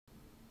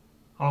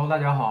Hello，大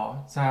家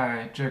好，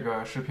在这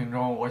个视频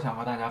中，我想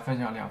和大家分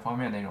享两方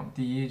面内容。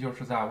第一，就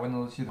是在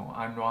Windows 系统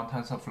安装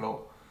TensorFlow；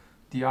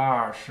第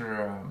二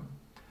是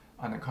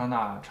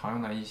Anaconda 常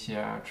用的一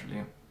些指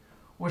令。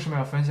为什么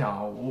要分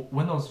享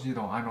Windows 系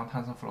统安装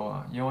TensorFlow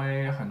呢？因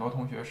为很多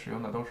同学使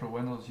用的都是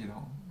Windows 系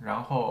统，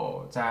然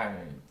后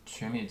在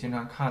群里经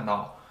常看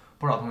到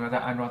不少同学在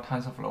安装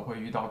TensorFlow 会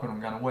遇到各种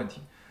各样的问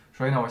题，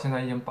所以呢，我现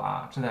在已经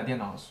把这台电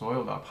脑所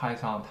有的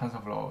Python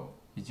TensorFlow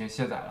已经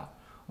卸载了，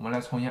我们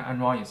来重新安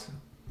装一次。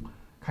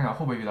看看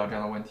会不会遇到这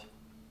样的问题。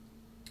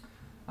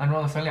安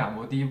装的分两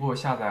步，第一步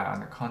下载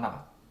Anaconda，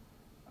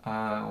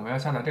我们要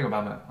下载这个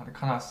版本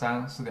Anaconda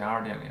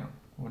 3.4.2.0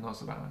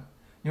 Windows 版本，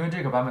因为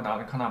这个版本的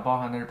Anaconda 包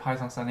含的是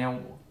Python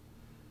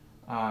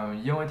 3.5，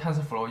因为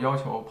TensorFlow 要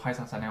求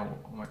Python 3.5，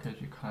我们可以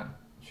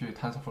去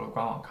TensorFlow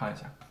官网看一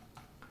下，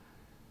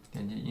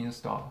点击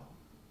Install，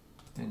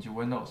点击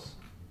Windows，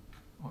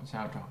往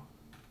下找，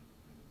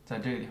在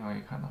这个地方可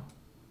以看到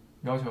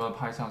要求的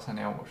Python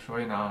 3.5，所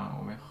以呢，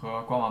我们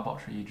和官网保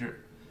持一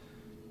致。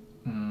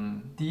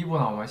第一步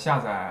呢，我们下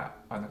载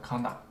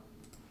Anaconda，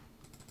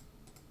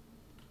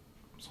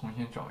重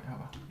新找一下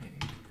吧。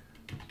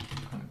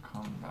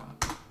Anaconda，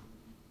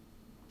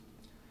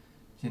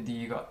进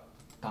第一个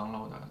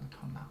download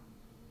Anaconda，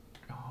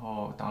然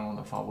后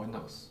download for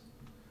Windows。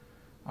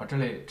这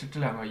里这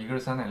两个，一个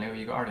是3.6，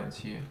一个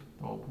2.7，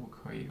都不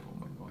可以。我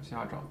们往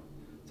下找，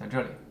在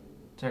这里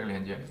这个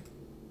链接里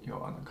有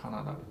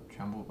Anaconda 的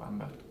全部版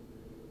本。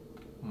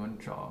我们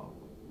找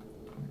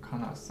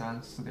Anaconda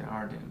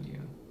 3.4.2.0。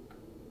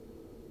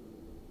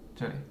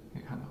这里可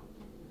以看到，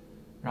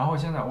然后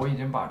现在我已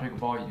经把这个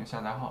包已经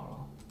下载好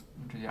了，我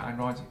们直接安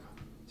装即可。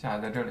下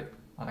载在这里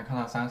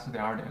，Anaconda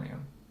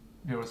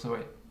 3.4.2.0，64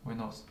位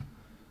Windows，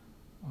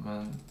 我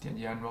们点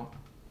击安装。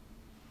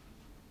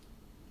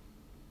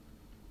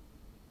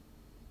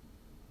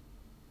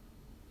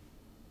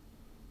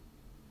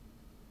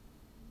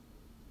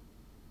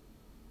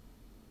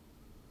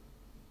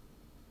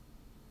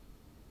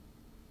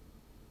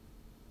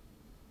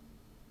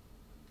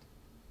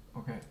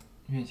OK，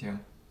 运行。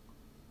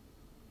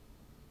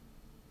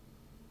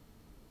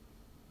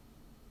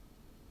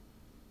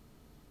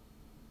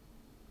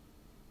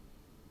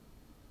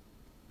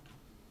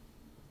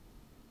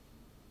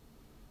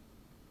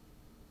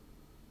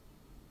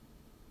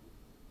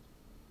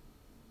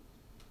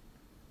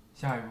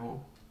下一步，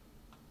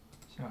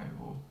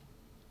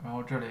然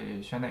后这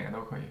里选哪个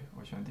都可以，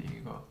我选第一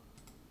个。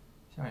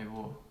下一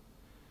步，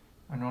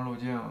安装路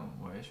径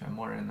我也选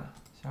默认的。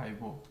下一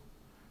步，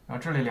然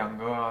后这里两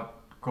个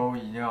勾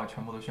一定要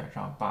全部都选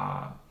上，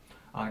把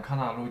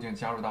Anaconda的路径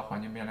加入到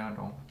环境变量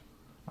中。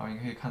然后你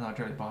可以看到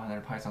这里包含的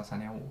是 Python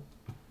 3.5，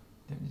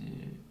点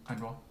击安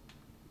装。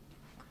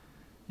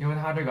因为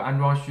它这个安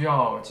装需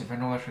要几分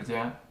钟的时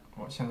间，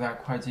我现在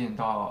快进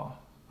到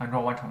安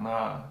装完成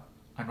的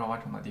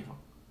地方。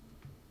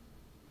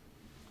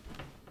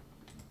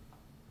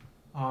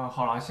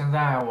好了，现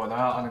在我的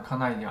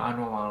Anaconda 已经安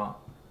装完了。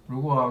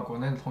如果国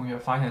内的同学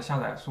发现下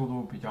载速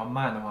度比较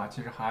慢的话，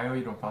其实还有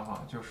一种方法，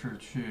就是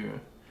去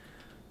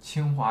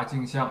清华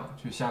镜像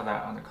去下载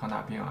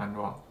Anaconda 并安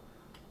装。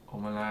我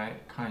们来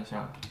看一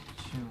下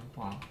清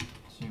华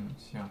镜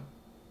像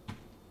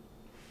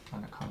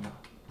Anaconda，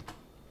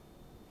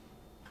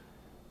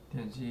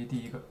 点击第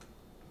一个。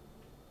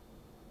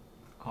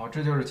好，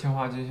这就是清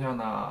华镜像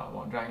的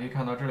网站，可以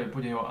看到这里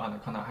不仅有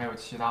Anaconda， 还有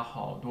其他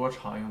好多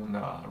常用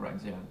的软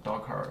件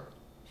 ，Docker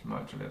什么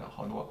之类的，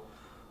好多。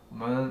我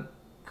们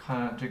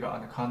看这个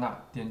Anaconda，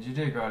 点击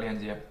这个链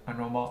接安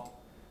装包。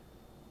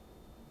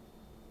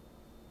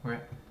OK，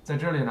 在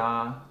这里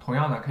呢，同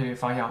样的可以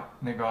发现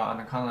那个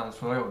Anaconda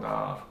所有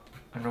的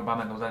安装版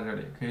本都在这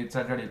里，可以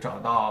在这里找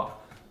到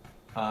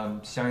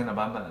相应的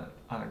版本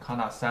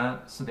Anaconda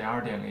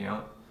 3.4.2.0，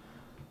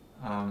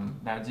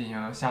来进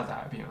行下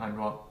载并安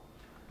装。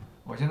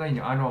我现在已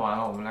经安装完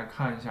了，我们来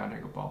看一下这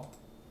个包。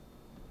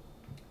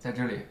在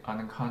这里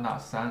Anaconda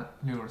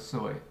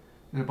 364位，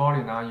这个包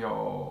里呢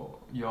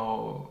有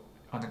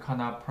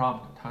Anaconda prompt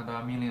它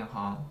的命令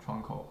行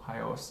窗口，还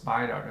有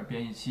Spider 的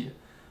编译器，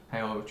还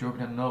有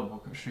Jupyter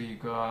Notebook 是一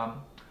个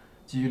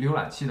基于浏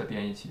览器的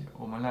编译器。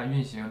我们来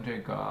运行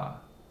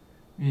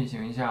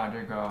一下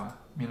这个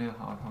命令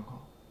行窗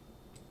口。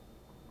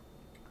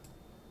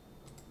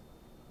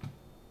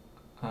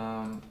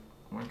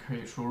我们可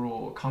以输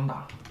入康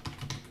达。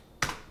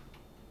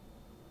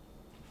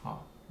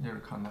好，这就是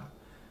康达。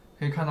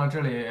可以看到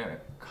这里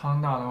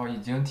康大的话已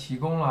经提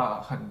供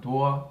了很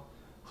多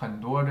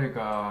这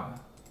个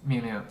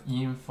命令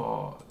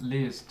info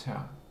list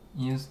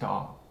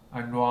install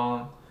安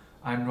装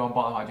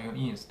包的话就用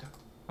install，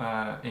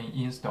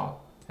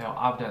 还有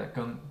update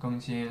更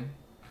新，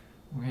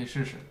我们可以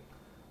试试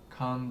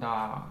康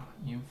大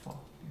info。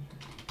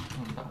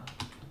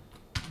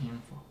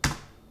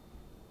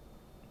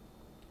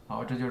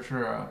好，这就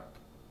是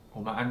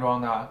我们安装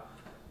的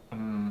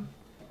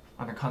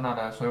Anaconda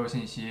的所有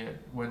信息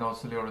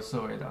 ，Windows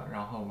 64位的，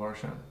然后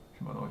version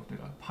什么东西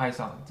的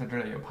Python， 在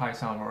这里有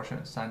Python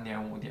version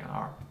 3.5.2，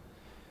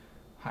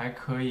还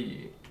可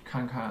以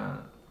看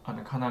看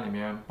Anaconda 里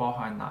面包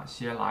含哪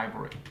些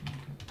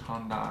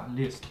library？Anaconda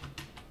list。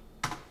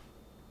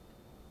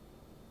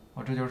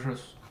这就是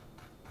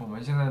我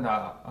们现在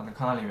的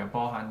Anaconda 里面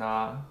包含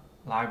的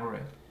library，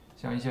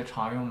 像一些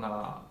常用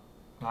的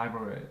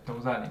library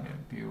都在里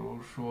面，比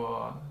如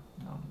说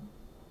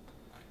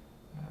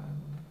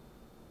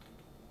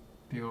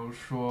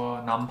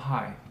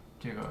NumPy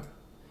这个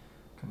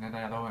肯定大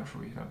家都很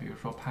熟悉的，比如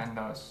说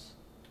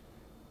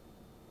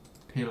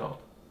Pandas、Pillow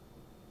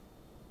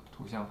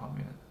图像方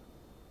面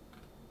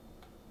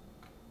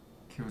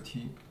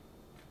Qt。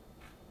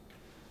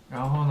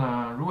然后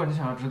呢，如果你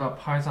想要知道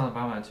Python 的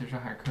版本，其实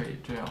还可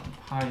以这样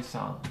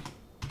Python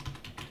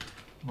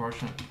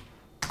version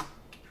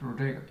输入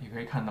这个，也可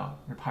以看到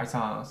是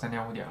Python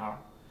 3.5.2。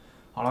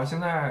好了，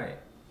现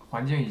在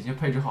环境已经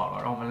配置好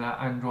了，让我们来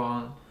安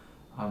装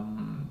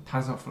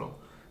TensorFlow。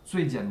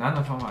最简单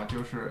的方法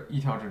就是一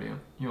条指令，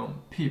用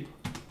pip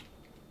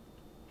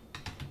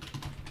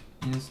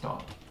install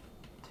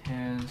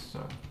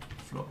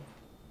TensorFlow。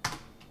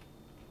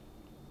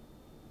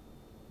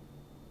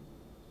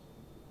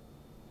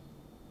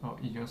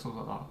已经搜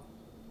索到了，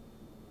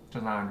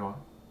正在安装。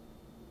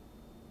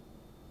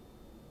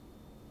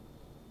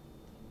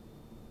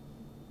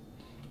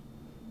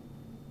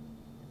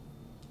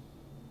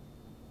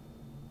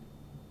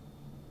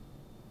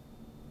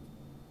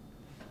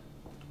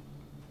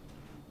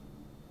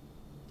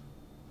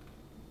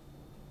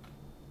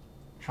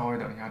稍微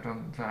等一下，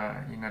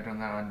应该正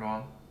在安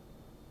装，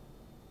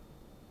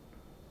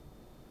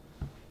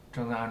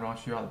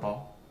需要的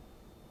包。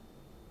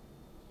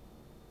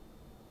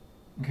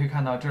你可以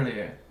看到这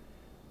里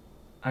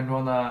安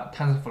装的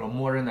TensorFlow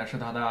默认的是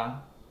它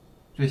的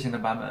最新的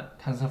版本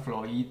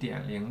TensorFlow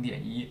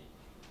 1.0.1。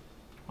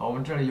好，我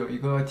们这里有一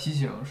个提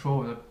醒说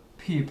我的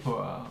pip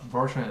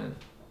version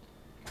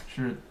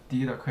是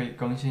低的，可以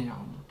更新一下，我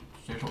们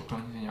随手更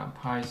新一下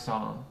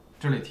Python。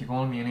这里提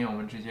供了命令，我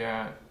们直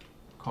接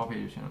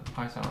copy 就行了。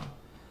Python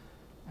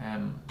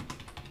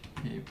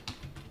pip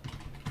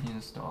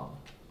install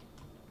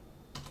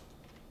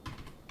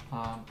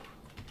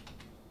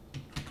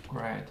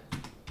upgrade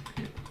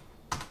pip。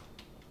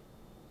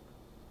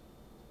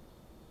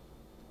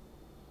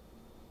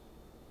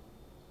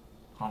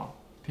好了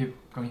 ，pip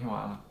更新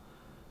完了。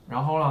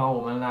然后呢，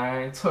我们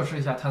来测试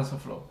一下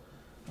TensorFlow。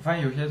我发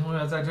现有些同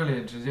学在这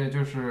里直接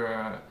就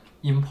是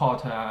import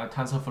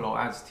TensorFlow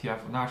as TF，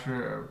 那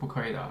是不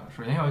可以的。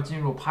首先要进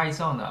入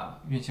Python 的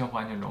运行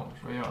环境中，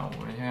所以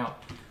我们先要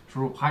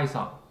输入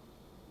Python，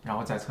 然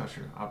后再测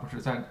试，而不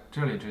是在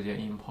这里直接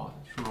import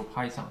输入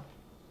Python。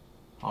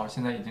好，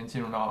现在已经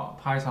进入到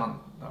Python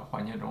的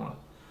环境中了，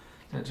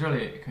在这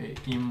里可以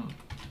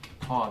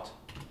import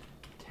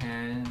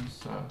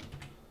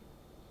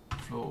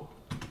TensorFlow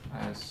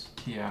as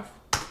TF。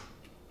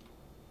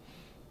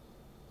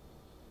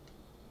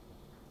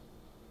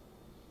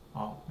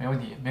好，没问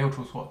题，没有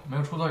出错，没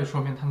有出错就说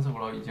明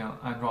TensorFlow 已经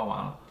安装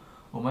完了。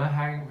我们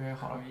还 OK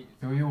好了。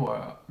由于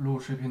我录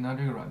视频的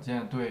这个软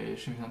件对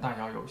视频的大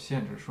小有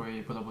限制，所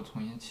以不得不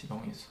重新启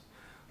动一次。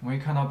我们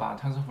可以看到，把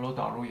TensorFlow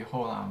导入以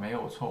后呢，没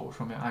有错误，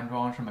说明安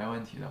装是没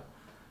问题的。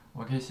我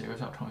们可以写个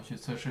小程序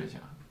测试一下，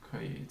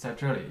可以在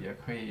这里也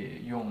可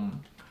以用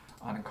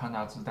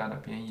Anaconda 自带的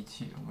编译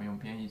器。我们用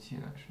编译器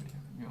来实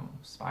现，用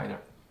Spider。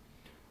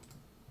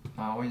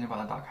我已经把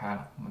它打开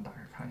了，我们打开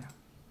看一下。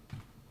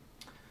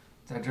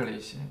在这里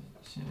写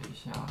一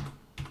下，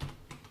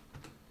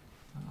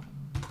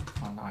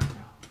放大一下。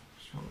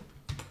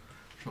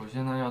首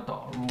先呢，要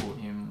导入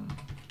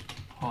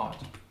import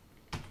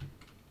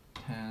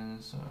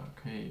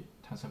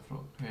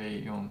TensorFlow， 可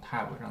以用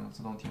tab 让它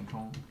自动填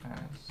充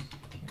stf。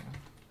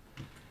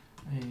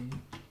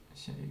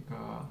写一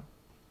个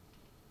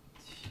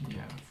tf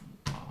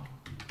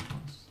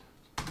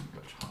一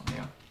个常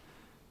量，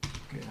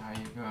给它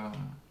一个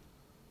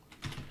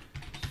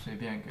随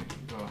便给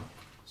一个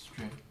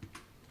string。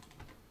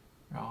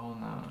然后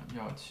呢，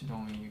要启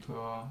动一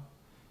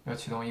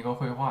个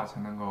绘画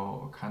才能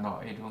够看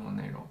到 A 中的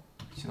内容，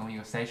启动一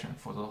个 session，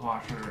 否则的话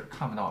是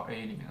看不到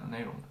A 里面的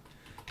内容的。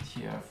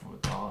tf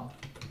到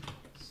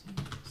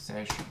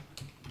session，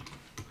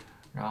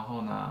 然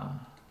后呢，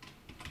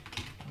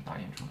打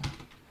印出来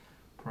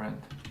print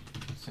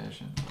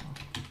session 到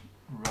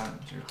run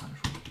这个函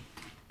数，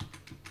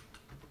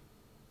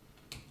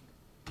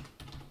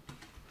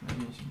来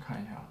运行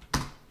看一下。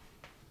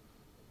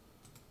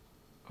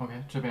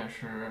OK， 这边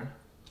是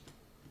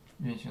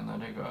运行的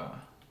这个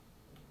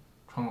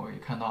窗口，可以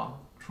看到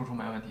输出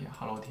没问题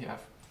 ，Hello TF，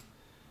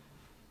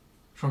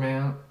 说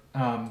明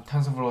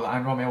TensorFlow 的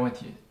安装没有问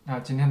题。那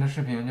今天的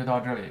视频就到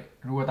这里。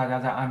如果大家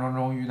在安装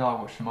中遇到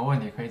过什么问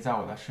题，可以在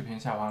我的视频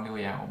下方留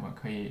言，我们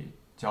可以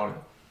交流。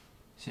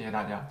谢谢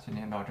大家，今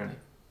天到这里。